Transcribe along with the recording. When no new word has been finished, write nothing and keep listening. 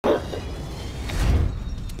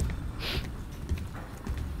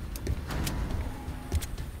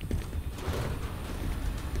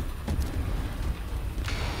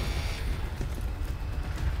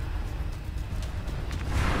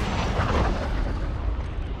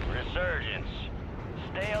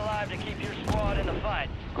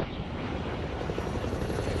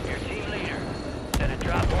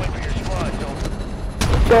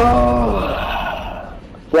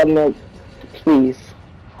Blood milk, please.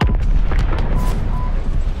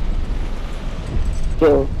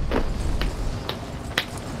 Kill.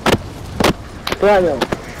 Blood milk.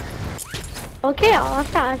 Okay, I'll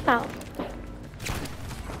stop.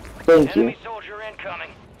 Thank you. Enemy soldier incoming.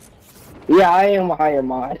 Yeah, I am a higher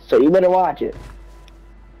mod, so you better watch it.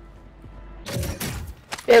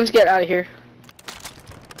 Hams, get out of here.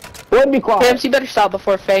 Would be quiet. Hams, you better stop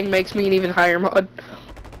before Fang makes me an even higher mod.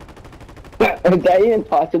 Is that even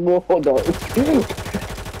possible? Hold on.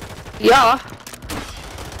 Yeah.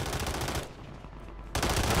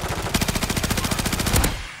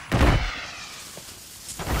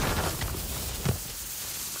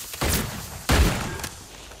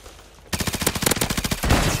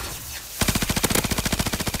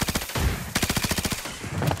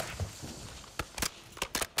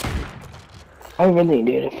 I really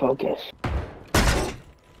need to focus.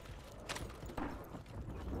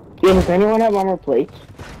 Yeah, does anyone have armor plates?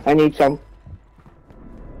 I need some.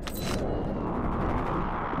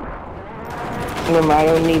 No, I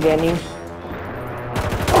don't need any.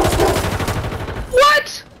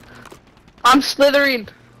 What? I'm slithering.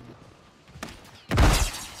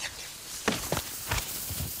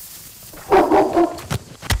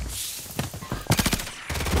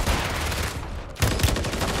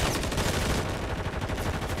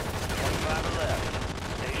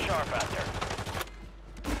 Stay sharp out there.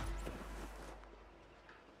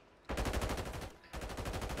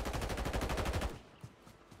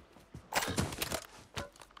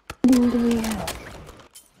 What do we have?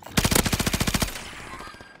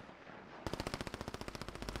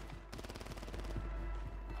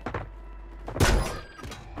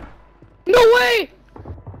 No way!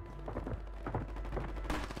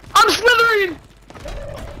 I'm slithering!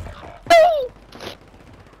 No!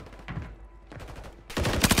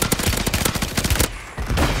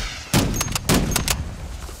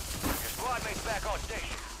 Your squad mate's back on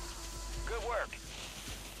station. Good work.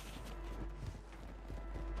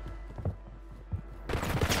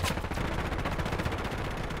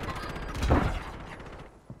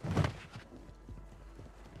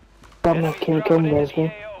 I'm not kidding, come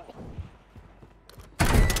Leslie.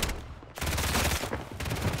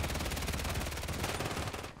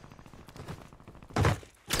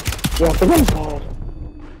 Yeah, I think I'm bad.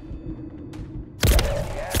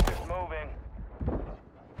 Gas is moving.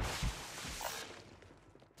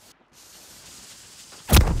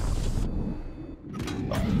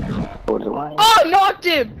 Borderline. Oh, I knocked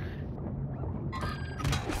him!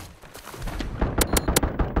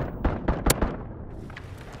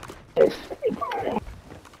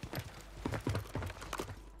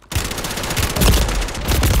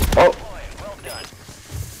 Oh, Well done.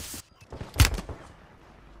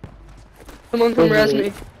 Someone come res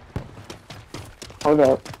me. hold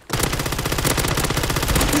up.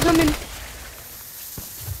 I'm coming.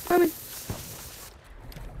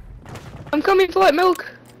 I'm coming for that milk.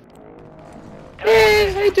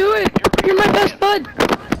 Hey, how you doing? You're my best bud.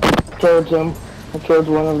 Killed him. I killed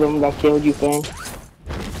one of them that killed you, Fang.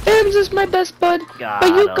 Hams is my best bud. Got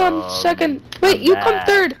But you come him. second. Wait, I'm you come back.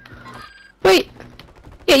 third. Wait.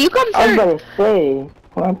 Yeah, you come I was third. about to say,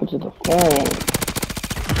 what happened to the Fang?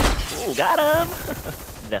 Ooh, got him!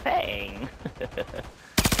 The Fang. The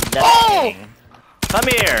Oh! Fang. Come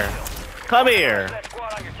here! Come here! That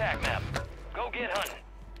squad on your tac map. Go get hunting.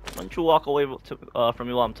 Why don't you walk away from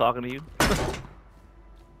me while I'm talking to you?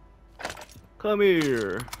 Come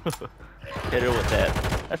here! Hit her with that.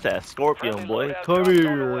 That's that scorpion, boy. Come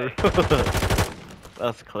here!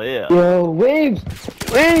 That's clear. Yo, waves!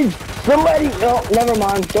 Waves! Somebody! No, never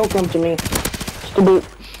mind. Don't come to me. Stupid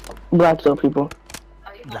black cell people.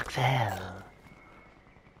 Black Cell.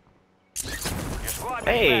 Your squad mate's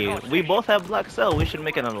Hey, back on we station. both have Black Cell. We should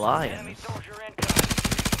make an Enemy alliance. soldier incoming.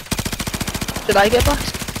 Did I get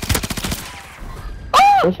boxed?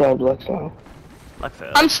 Wish I had black cell. Black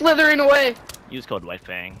Cell. I'm slithering away. Use code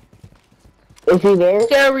WhiteFang. Is he there?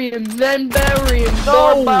 Bury him, then bury him.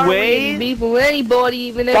 No Don't bury way. people, anybody,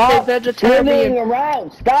 even if Stop they're slithering vegetarian.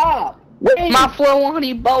 around. Stop! Wait! My flow on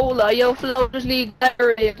Ebola, your flow just need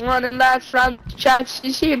clarity. Running laps from the chat,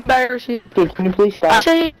 she's embarrassing. Okay, can you please I stop?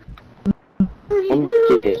 say, I'm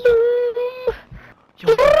serious.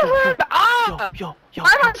 ah! Yo,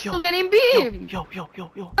 I'm not still getting beamed. yo.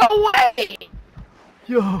 No way!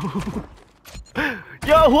 Yo,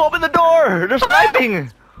 who opened the door? They're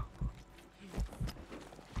sniping!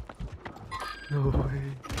 No way.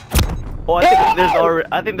 Oh,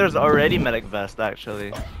 I think there's already medic vest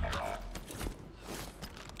actually.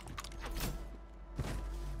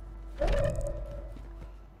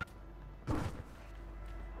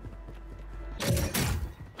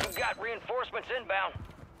 You've got reinforcements inbound.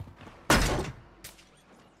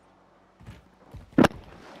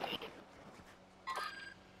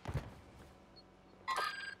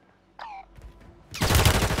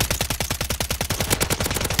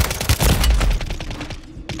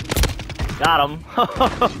 Got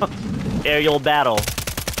him. Aerial battle.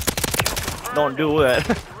 Don't do it.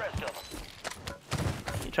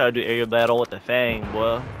 You try to do aerial battle with the Fang,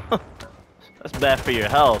 boy. That's bad for your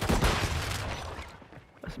health.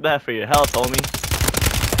 That's bad for your health, homie.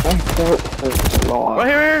 Right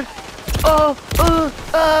here. Oh.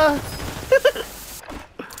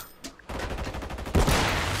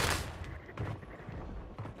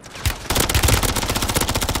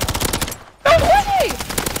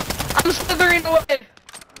 I'm slithering away.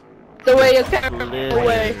 The way you carry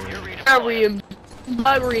away. Barbarian.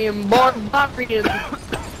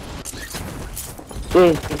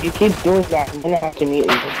 Dude, if you keep doing that, I'm gonna have to mute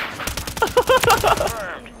you.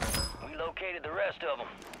 Confirmed. We located the rest of them.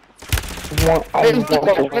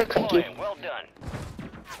 Well done.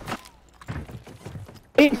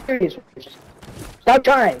 Be serious. Stop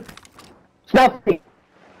trying. Stop me.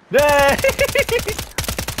 Yay!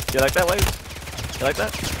 You like that, Wade? You like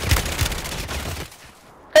that?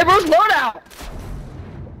 Hey, where's loadout?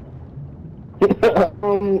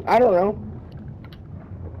 I don't know.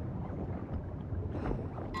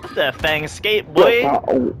 That's that Fang escape, boy.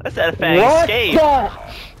 That's that Fang escape.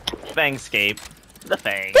 Fang escape. The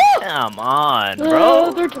Fang. Come on,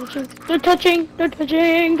 bro. They're touching. They're touching. They're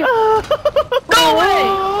touching. Go away!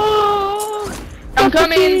 I'm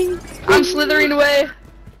coming. I'm slithering away.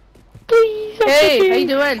 Please. Hey, how you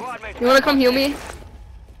doing? You wanna come heal me?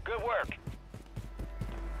 Good work.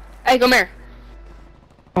 Hey, come here.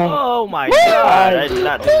 Oh my god, I did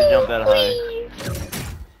not think to jump that high.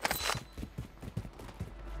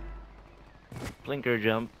 Blinker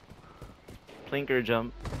jump. Blinker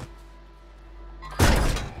jump.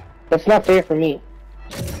 That's not fair for me.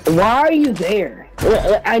 Why are you there?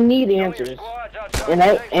 I need answers. And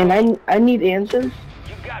I need answers.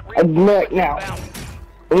 Right now.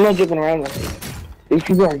 I'm not joking around with you. These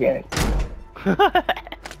people are gay.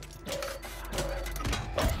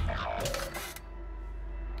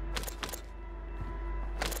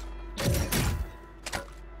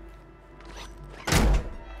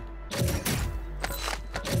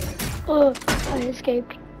 Oh, I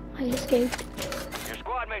escaped. Your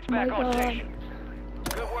squad mate's Oh my back on God. station.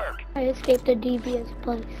 Good work. I escaped a devious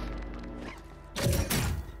place.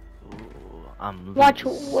 Ooh, I'm Watch,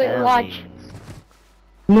 wait, watch.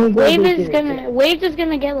 Wave is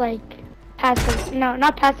gonna get like passive. No,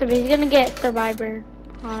 not passive. He's gonna get survivor.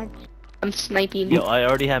 I'm sniping. Yo, I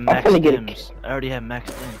already have max gonna get stims. I already have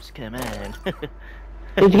max stims. Come on.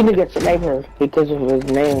 He's gonna get sniper because of his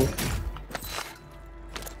name.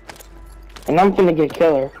 And I'm gonna get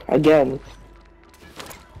killer again.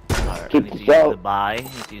 Alright, I Keep need to the use belt. the buy. I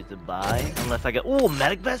need to use the buy. Unless I get. Ooh,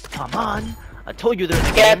 medic vest. Come on. I told you there's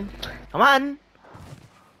a Yep. game. Come on.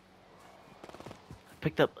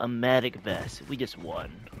 Picked up a medic vest. We just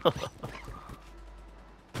won.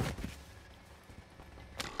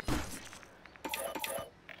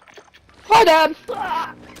 Hi, Dad.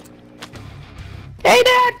 Hey,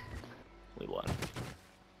 Dad. We won.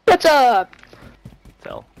 What's up?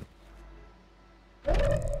 Tell.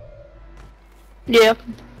 Yeah.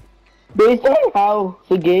 Based on how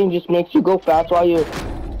the game just makes you go fast while you're...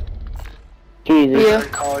 Jesus. Yeah.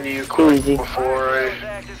 Call you quick Easy. before I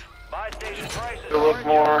Active. Buy station prices. do a little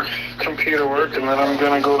more computer work, and then I'm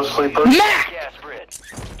gonna go to sleep. Mac. Gas grid.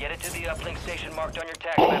 Get it to the uplink station marked on your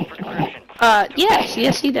tac map for decryption.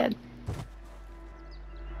 Yes, he did.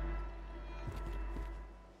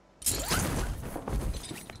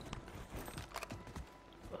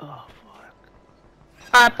 Oh fuck.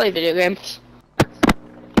 I play video games.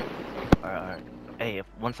 Alright. Hey,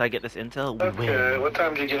 once I get this intel, we Okay, win. what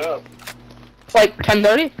time did you get up? Like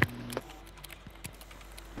 10:30.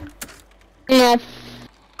 No.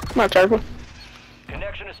 Not terrible.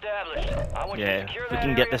 Connection established. I want you to Yeah, secure we that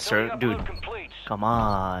can get area this, until sir. the Dude. upload completes. Come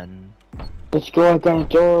on. Let's go like I'm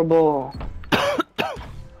adorable.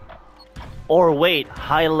 Or wait,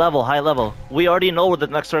 high level, high level. We already know where the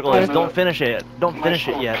next circle is. Don't finish it. Don't finish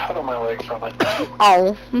it yet. Cut on my leg from it.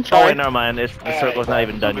 Oh, I'm Oh sorry. wait, never mind. The circle's not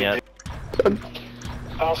even done yet.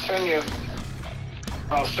 I'll send you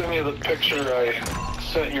the picture I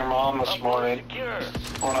sent your mom this morning Secure.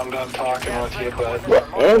 when I'm done talking with you. But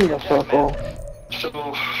In the circle. so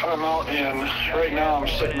I'm out right now. I'm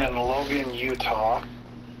sitting in Logan, Utah,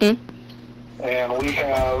 Hmm? and we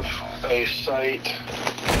have a site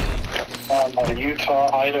on the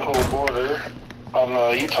Utah-Idaho border on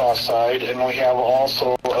the Utah side, and we have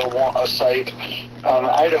also a site on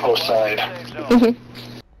the Idaho side. Mhm.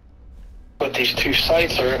 But these two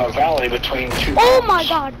sites are in a valley between two Oh my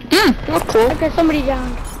mountains. God! That's cool. I got somebody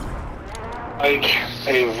down. Like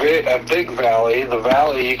a big valley. The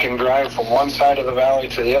valley, you can drive from one side of the valley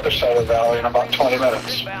to the other side of the valley in about 20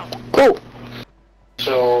 minutes. Cool.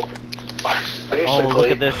 So, basically, Oh, look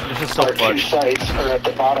at this. This is so our two fun. sites are at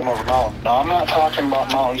the bottom of a mountain. Now, I'm not talking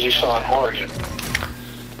about mountains you saw in Oregon.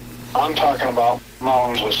 I'm talking about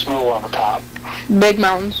mountains with snow on the top. Big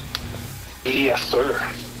mountains. Yes, sir.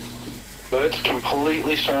 But it's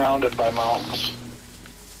completely surrounded by mountains.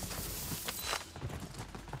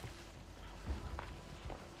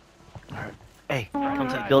 Hey, come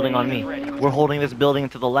to the building on me. We're holding this building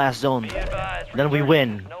to the last zone. Then we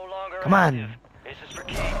win. Come on. This is for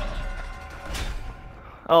keeps.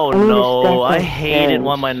 Oh I'm no, gonna I stack hate it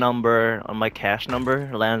my when my number, on my cash number,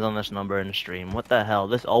 lands on this number in the stream. What the hell?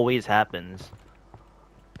 This always happens.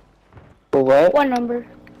 What? What number?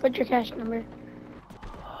 What's your cash number?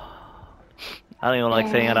 I don't even like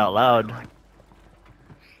saying it out loud.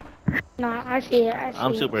 Nah, I see it. I see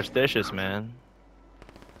I'm it. superstitious, man.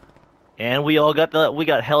 And we all got we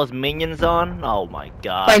got Hell's Minions on? Oh my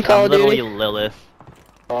god. Playing Call I'm of literally Duty. Lilith.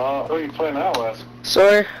 Who are you playing that with?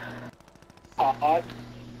 Sorry.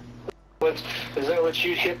 Is that what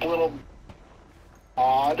you hip little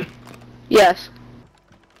odd Yes.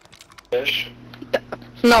 fish?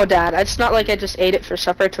 No, Dad. It's not like I just ate it for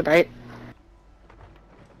supper tonight.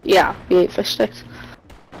 Yeah, we ate fish sticks.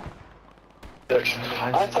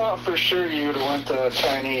 I thought for sure you'd went to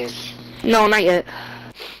Chinese. No, not yet.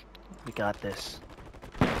 We got this.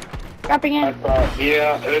 Dropping I in. thought,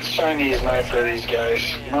 yeah, it's Chinese night for these guys,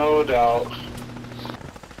 no doubt.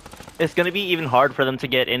 It's gonna be even hard for them to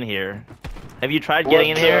get in here. Have you tried getting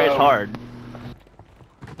in here? It's hard.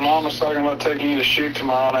 Mom was talking about taking you to shoot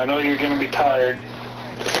tomorrow, and I know you're gonna be tired.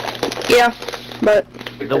 Yeah, but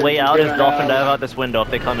The way out is dolphin dive out this window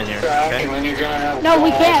if they come in here. Okay? And then you're gonna have No,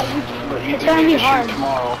 we balls, can't. but you It's do gonna need be to shoot hard.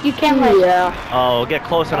 tomorrow. You can't like. yeah. Oh, get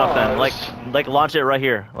close enough then. Oh, Like launch it right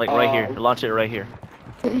here. Like right here. Launch it right here.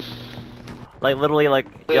 Like literally like.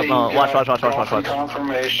 Yep. No. Watch.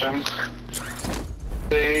 Confirmation.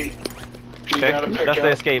 See, you Okay. gotta pick That's the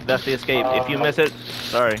up. escape. That's the escape. If you miss it,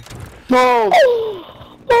 sorry. No.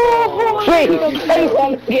 Wait,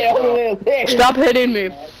 get over there. Stop hitting me.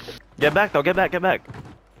 Get back though. Get back. Get back.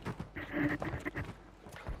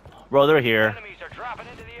 Bro, they're here. Enemies are dropping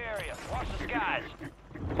into the area. Watch the skies.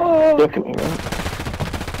 Look at me, man.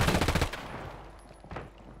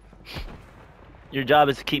 Your job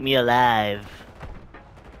is to keep me alive.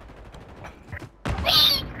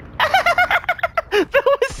 That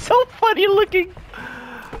was so funny looking.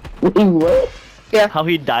 What? Yeah. How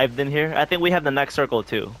he dived in here. I think we have the next circle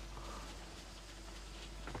too.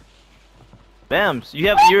 Bams,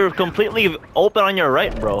 you're completely open on your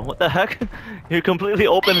right, bro. What the heck? You're completely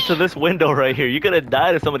open to this window right here. You could have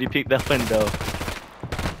died if somebody peeked that window.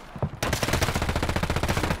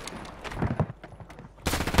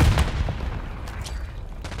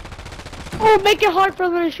 Oh, make it hard for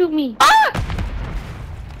them to shoot me.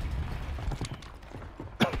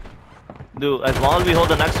 Dude, as long as we hold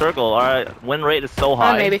the next circle, our win rate is so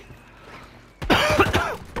high. Maybe. Enemies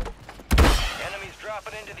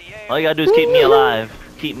dropping into the area. All you gotta do is keep me alive.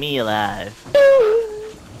 Keep me alive.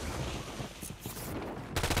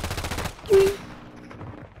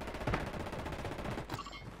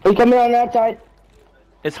 Are you coming on that side?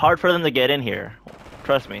 It's hard for them to get in here.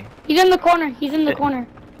 Trust me. He's in the corner. He's in the corner.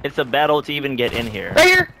 It's a battle to even get in here. Right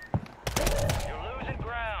here. You're losing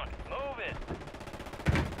ground. Move it.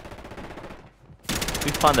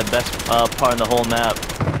 We found the best part in the whole map.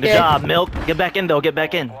 Good Yeah. job, Milk. Get back in though. Get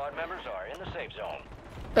back in. Squad members are in the safe zone.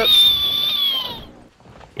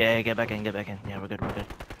 Yeah, get back in. Get back in. Yeah, we're good. We're good.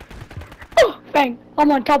 Oh, bang. I'm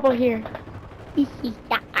on top of here.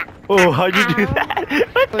 Oh, how'd you do that?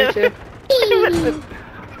 What Me the? too.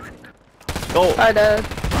 Oh, Hi, Dad.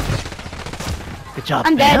 good job,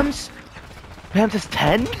 I'm dead. Bams. Bams is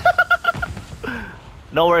 10.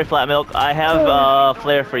 No worry, Flat Milk. I have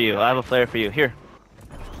flare for you. I have a flare for you. Here.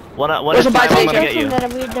 When There's it's a time, buy I'm gonna get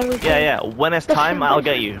station. you. Yeah, yeah. When it's time, I'll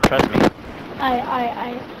get you. Trust me.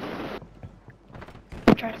 I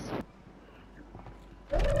trust.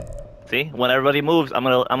 See, when everybody moves, I'm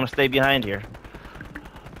gonna stay behind here.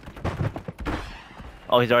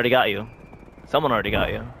 Oh, he's already got you. Someone already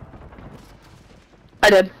got you. I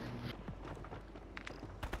did.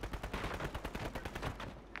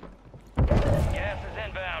 Gas is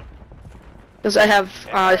inbound. Because I have,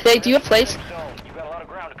 hey, do you have plates? Safe zone. You've got a lot of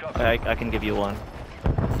ground to cover. I can give you one.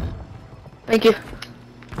 Thank you.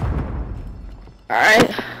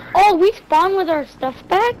 Alright. Oh, we spawned with our stuff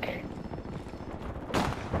back?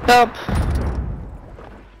 Help.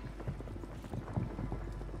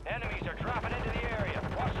 Enemies are dropping into the area.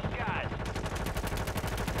 Watch the skies.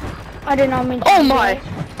 I did not mean to Oh do my. that.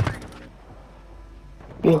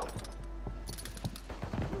 Yeah.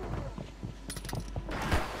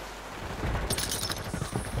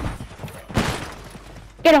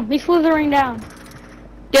 Get him. He's slithering down.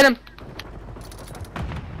 Get him.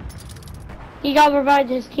 He got revived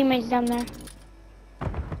his teammates down there.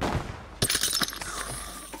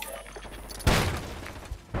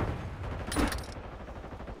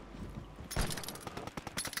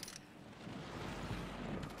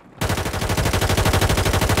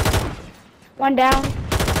 One down.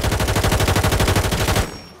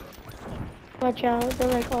 Watch out, they're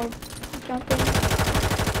like all jumping.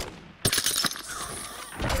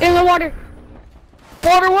 In the water!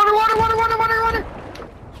 Water!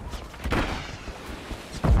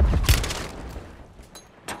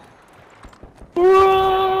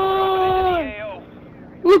 Run!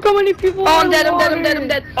 Look how many people are I'm dead, I'm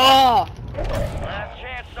dead. Oh! Last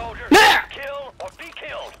chance, soldier. There! Kill or be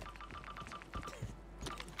killed.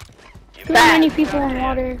 Too many people in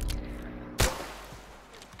water.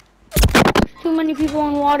 Too many people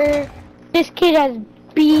in water. This kid has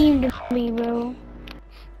beamed me, bro.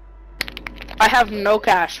 I have no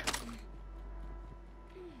cash.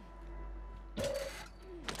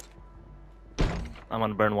 I'm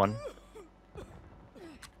gonna burn one.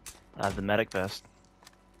 I have the medic vest.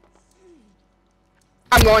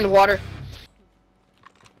 I'm going to water.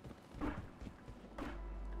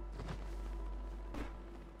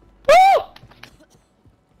 Woo!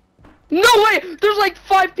 No way! There's like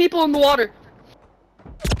 5 people in the water.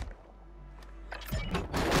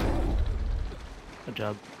 Good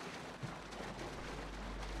job.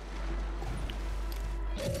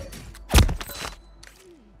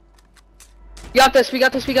 We got this.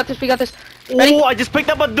 Ready? Oh, I just picked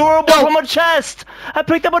up a durable from a chest! I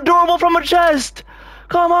picked up a durable from a chest!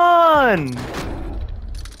 Come on!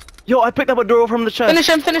 Yo, I picked up a durable from the chest. Finish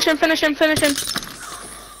him.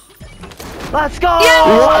 Let's go! Yes!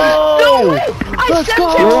 No way! I sent it to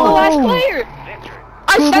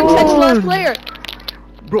the last player!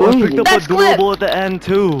 Bro, I picked up That's a durable at the end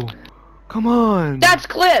too. Come on. That's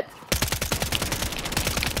clip!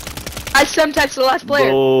 I sent text to the last player.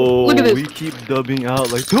 Bro, Look at this. we keep dubbing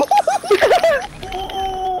out like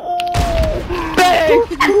Bang!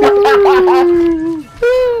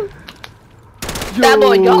 That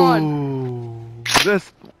boy gone.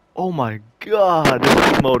 This, oh my god,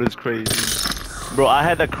 this mode is crazy. Bro, I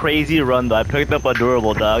had a crazy run though. I picked up a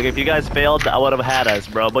durable, dog. If you guys failed, I would have had us,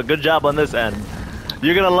 bro. But good job on this end.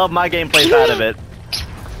 You're gonna love my gameplay side of it.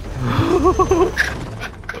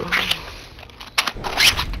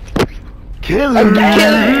 Killer!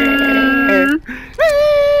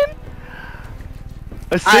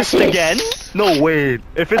 Assist again? No, wait.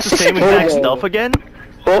 If it's the same exact stuff again?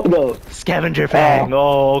 Oh no. Scavenger fang.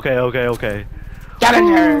 Oh, okay.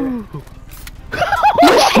 Scavenger!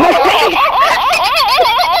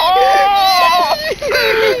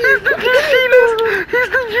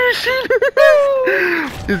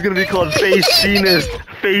 He's gonna be called Face Sheenist.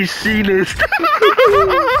 Face Sheenist.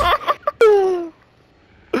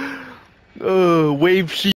 Wave Sheen.